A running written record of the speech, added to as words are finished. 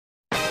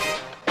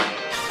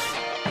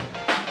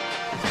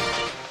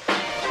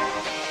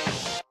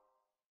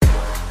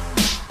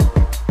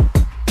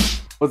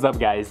What's up,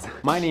 guys?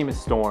 My name is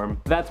Storm.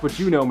 That's what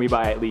you know me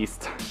by, at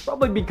least.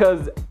 Probably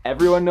because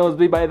everyone knows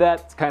me by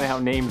that. It's kind of how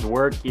names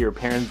work. Your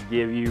parents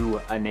give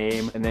you a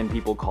name and then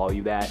people call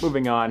you that.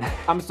 Moving on.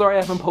 I'm sorry I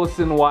haven't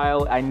posted in a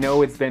while. I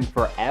know it's been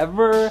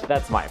forever.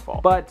 That's my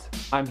fault. But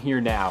I'm here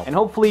now. And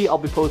hopefully I'll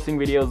be posting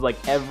videos like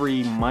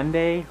every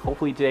Monday.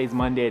 Hopefully today's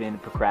Monday. I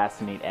didn't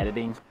procrastinate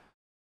editing.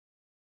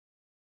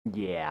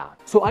 Yeah.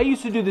 So I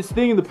used to do this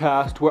thing in the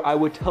past where I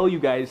would tell you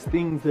guys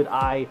things that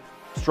I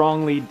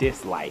strongly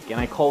dislike, and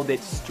I called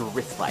it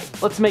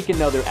Strislike. Let's make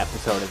another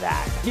episode of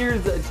that.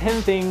 Here's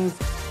 10 things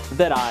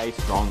that I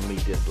strongly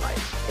dislike,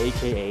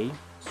 aka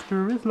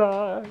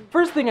Strislike.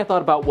 First thing I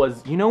thought about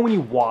was, you know when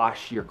you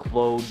wash your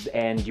clothes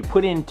and you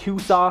put in 2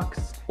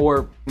 socks,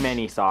 or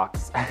many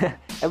socks,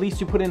 at least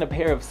you put in a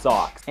pair of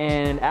socks,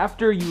 and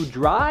after you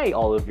dry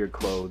all of your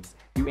clothes,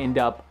 you end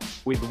up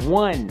with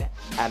 1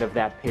 out of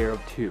that pair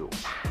of 2.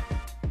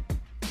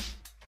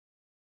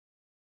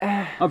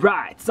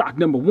 Alright, sock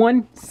number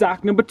 1,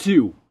 sock number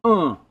 2.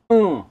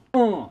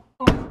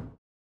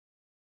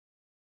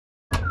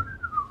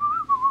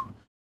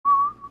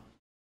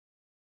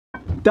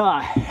 The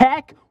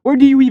heck? Where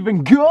do you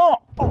even go?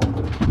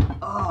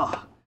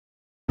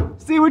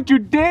 See what you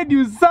did,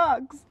 you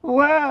socks!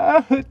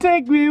 Wow,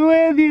 take me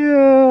with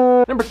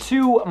you! Number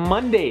 2,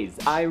 Mondays.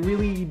 I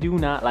really do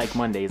not like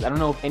Mondays. I don't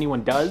know if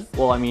anyone does.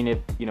 Well, I mean, if,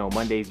 you know,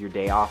 Monday's your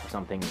day off or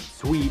something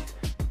sweet,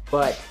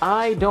 but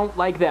I don't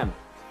like them.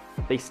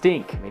 They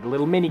stink. I made a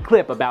little mini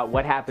clip about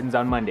what happens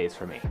on Mondays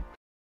for me.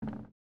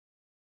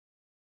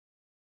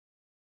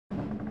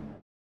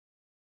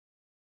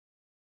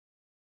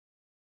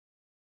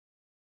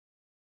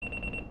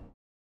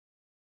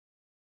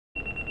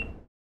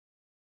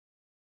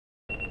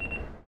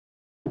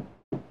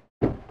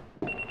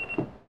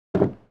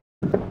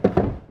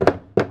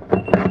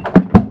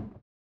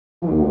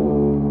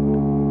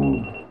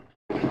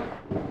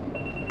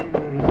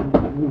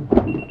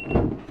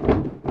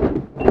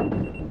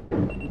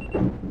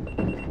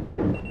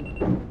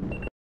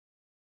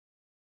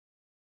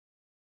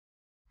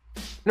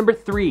 Number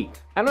 3,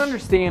 I don't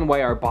understand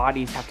why our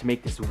bodies have to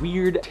make this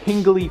weird,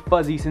 tingly,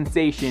 fuzzy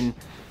sensation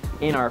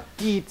in our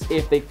feet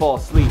if they fall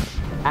asleep.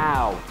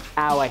 Ow.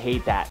 Ow, I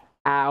hate that.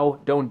 Ow,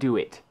 don't do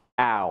it.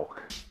 Ow.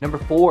 Number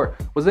 4,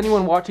 was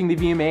anyone watching the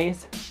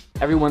VMAs?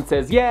 Everyone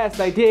says, yes,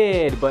 I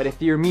did, but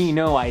if you're me,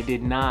 no, I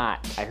did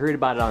not. I heard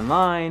about it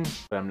online,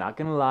 but I'm not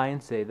gonna lie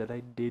and say that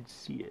I did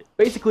see it.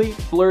 Basically,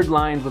 Blurred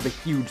Lines was a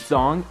huge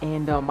song,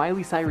 and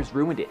Miley Cyrus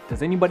ruined it.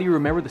 Does anybody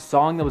remember the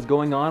song that was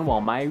going on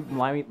while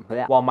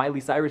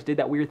Miley Cyrus did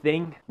that weird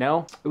thing?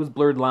 No? It was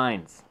Blurred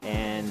Lines,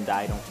 and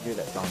I don't hear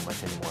that song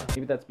much anymore.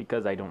 Maybe that's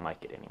because I don't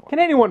like it anymore. Can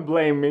anyone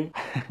blame me?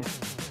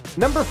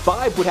 Number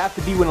 5 would have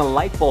to be when a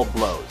light bulb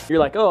blows. You're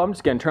like, oh, I'm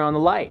just gonna turn on the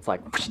light. It's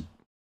like,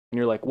 and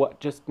you're like, what?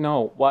 Just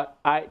no. What?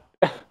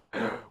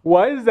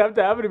 Why does this have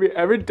to happen to me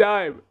every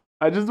time?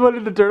 I just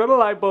wanted to turn on the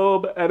light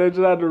bulb and I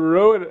just had to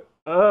ruin it.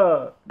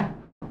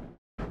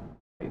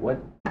 Wait, what?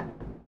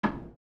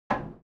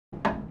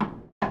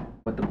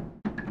 What the?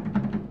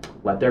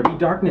 Let there be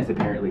darkness,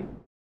 apparently.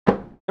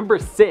 Number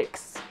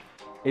 6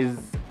 is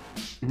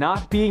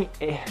not being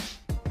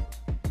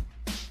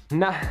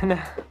not.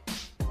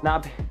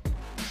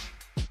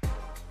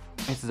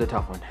 This is a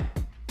tough one.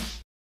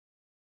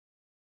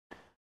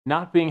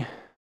 Not being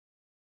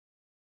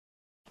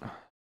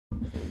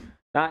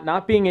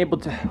able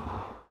to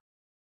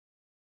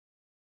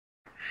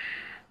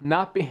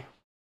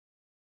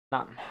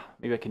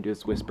maybe I can do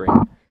this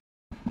whispering.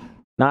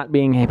 Not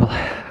being able to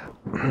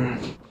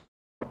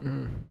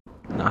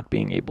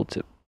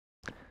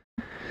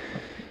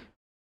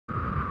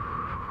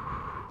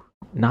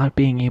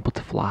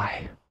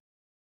fly.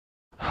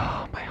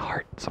 Oh, my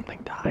heart,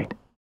 something died.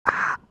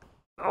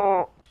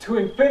 Oh. To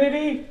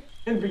infinity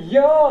and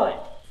beyond.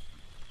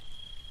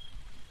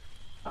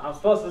 I'm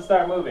supposed to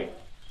start moving.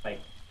 Like,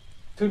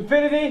 to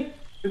infinity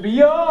and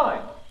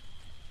beyond.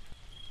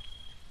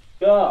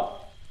 Go.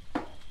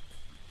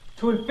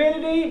 To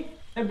infinity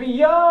and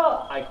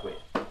beyond. I quit.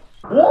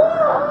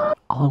 All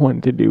I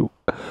wanted to do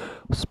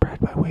was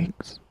spread my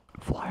wings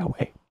and fly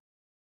away.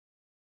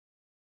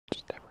 It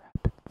just never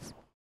happens.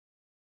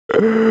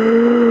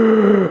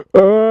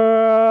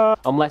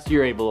 Unless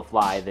you're able to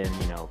fly, then,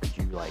 you know, could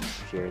you, like,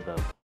 share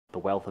the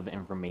wealth of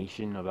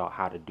information about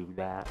how to do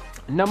that?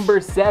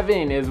 Number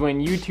 7 is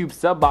when YouTube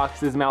sub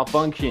boxes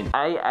malfunction.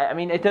 I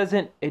mean,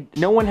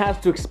 no one has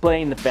to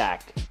explain the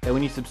fact that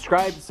when you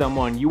subscribe to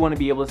someone, you want to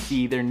be able to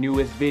see their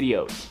newest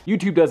videos.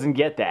 YouTube doesn't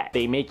get that.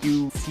 They make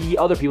you see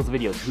other people's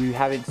videos who you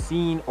haven't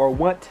seen or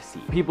want to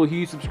see. People who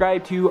you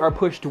subscribe to are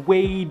pushed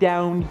way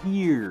down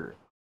here.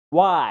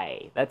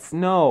 Why? That's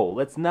no.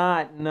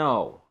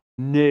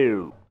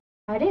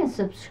 I didn't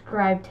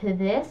subscribe to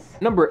this.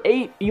 Number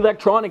 8,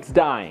 electronics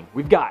dying.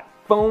 We've got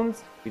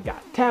phones, we've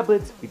got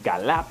tablets, we've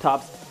got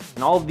laptops,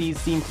 and all of these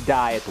seem to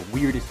die at the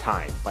weirdest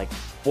times. Like,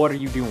 what are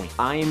you doing?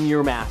 I am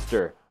your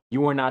master.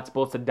 You are not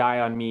supposed to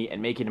die on me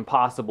and make it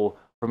impossible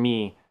for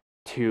me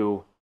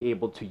to be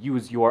able to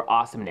use your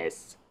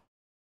awesomeness.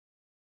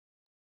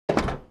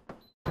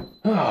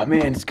 Oh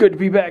man, it's good to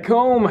be back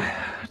home.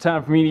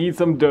 Time for me to eat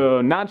some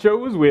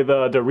nachos with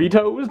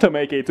Doritos to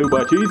make it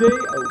super cheesy.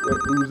 Oh,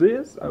 who's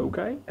this?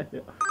 Okay.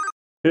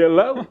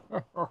 Hello?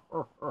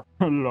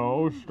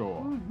 Hello,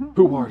 store.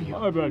 Who are you?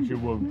 I bet you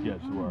won't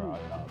guess where I am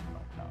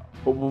right now.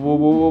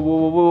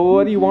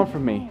 What do you want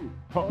from me?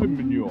 I'm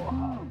in your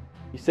house.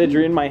 You said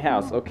you're in my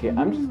house. Okay,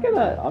 I'm just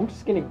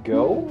gonna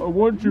go. I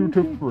want you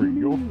to free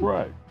your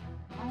friend.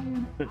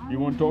 You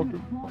want to talk to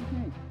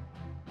him?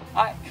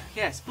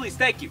 Yes, please,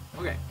 thank you.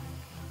 Okay.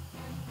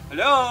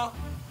 Hello?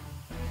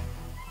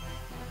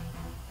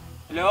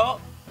 Hello?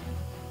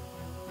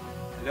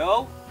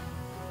 Hello?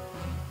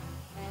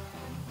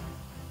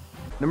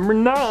 Number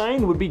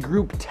 9 would be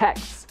group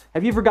texts.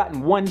 Have you ever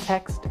gotten one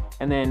text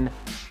and then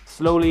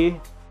slowly,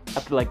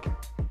 after like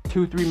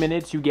 2-3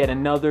 minutes, you get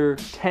another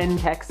 10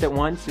 texts at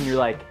once and you're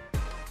like,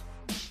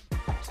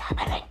 what is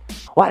happening?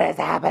 What is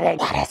happening?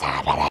 What is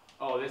happening?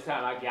 Oh, this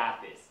time I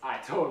got this. I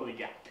totally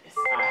got this.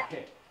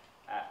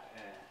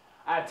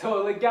 I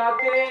totally got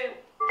this.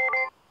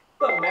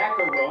 The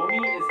macaroni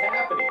is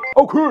happening.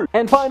 Okay.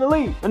 And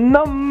finally,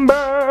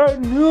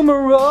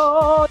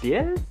 numero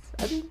 10,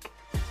 I think.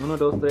 1,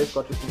 2, 3,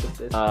 4, 5,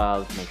 6.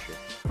 Let's make sure.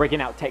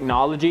 Breaking out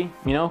technology,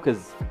 you know,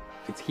 because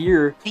it's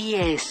here.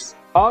 10.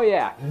 Oh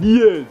yeah,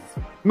 10.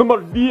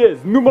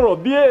 Numero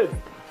 10.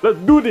 Let's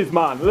do this,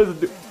 man. Let's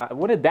do.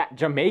 What is that?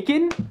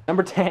 Jamaican?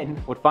 Number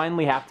 10 would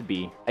finally have to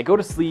be. I go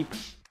to sleep.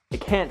 I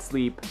can't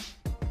sleep.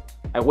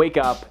 I wake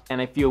up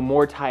and I feel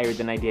more tired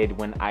than I did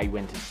when I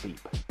went to sleep.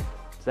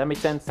 Does that make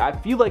sense? I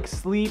feel like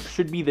sleep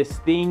should be this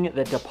thing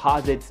that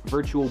deposits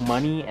virtual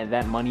money, and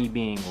that money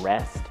being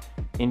rest,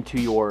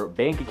 into your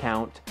bank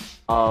account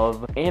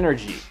of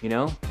energy, you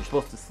know? You're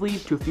supposed to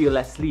sleep to feel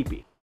less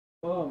sleepy.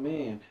 Oh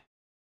man.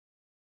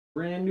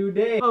 Brand new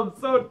day. I'm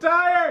so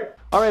tired.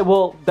 All right,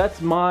 well, that's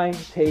my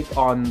take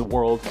on the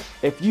world.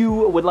 If you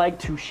would like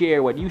to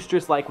share what you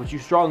dislike, what you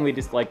strongly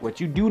dislike, what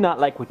you do not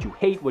like, what you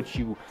hate, what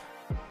you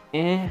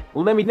well,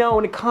 let me know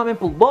in a comment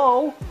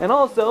below. And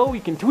also,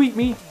 you can tweet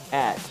me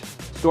at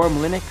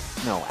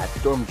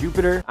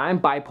 @StormJupiter. I'm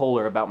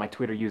bipolar about my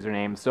Twitter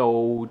username,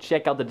 so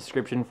check out the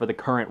description for the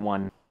current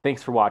one.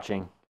 Thanks for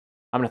watching.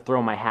 I'm gonna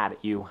throw my hat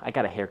at you. I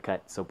got a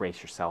haircut, so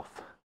brace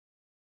yourself.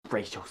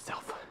 Brace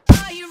yourself.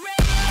 Are you ready?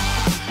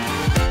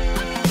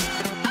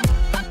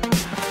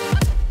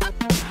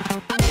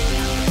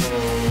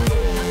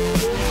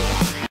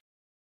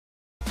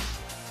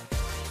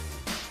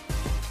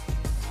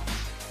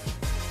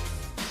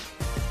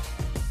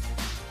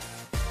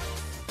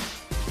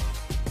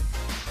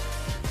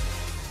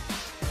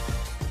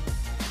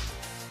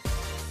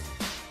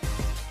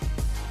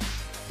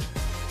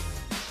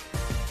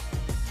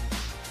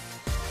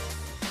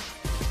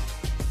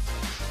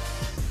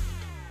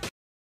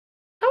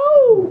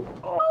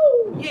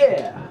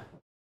 Yeah,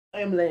 I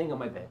am laying on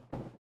my bed.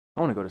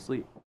 I want to go to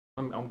sleep.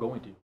 I'm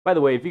going to. By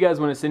the way, if you guys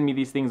want to send me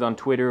these things on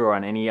Twitter or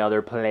on any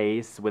other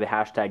place with a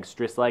hashtag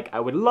 #StrissLike, I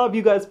would love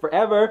you guys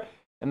forever.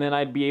 And then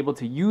I'd be able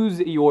to use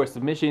your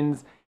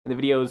submissions in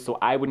the videos so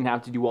I wouldn't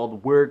have to do all the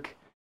work.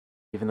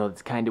 Even though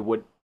that's kind of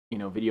what, you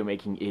know, video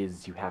making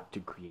is. You have to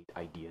create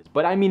ideas.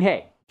 But I mean,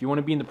 hey, if you want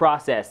to be in the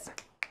process,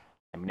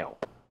 let me know.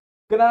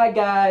 Good night,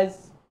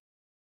 guys.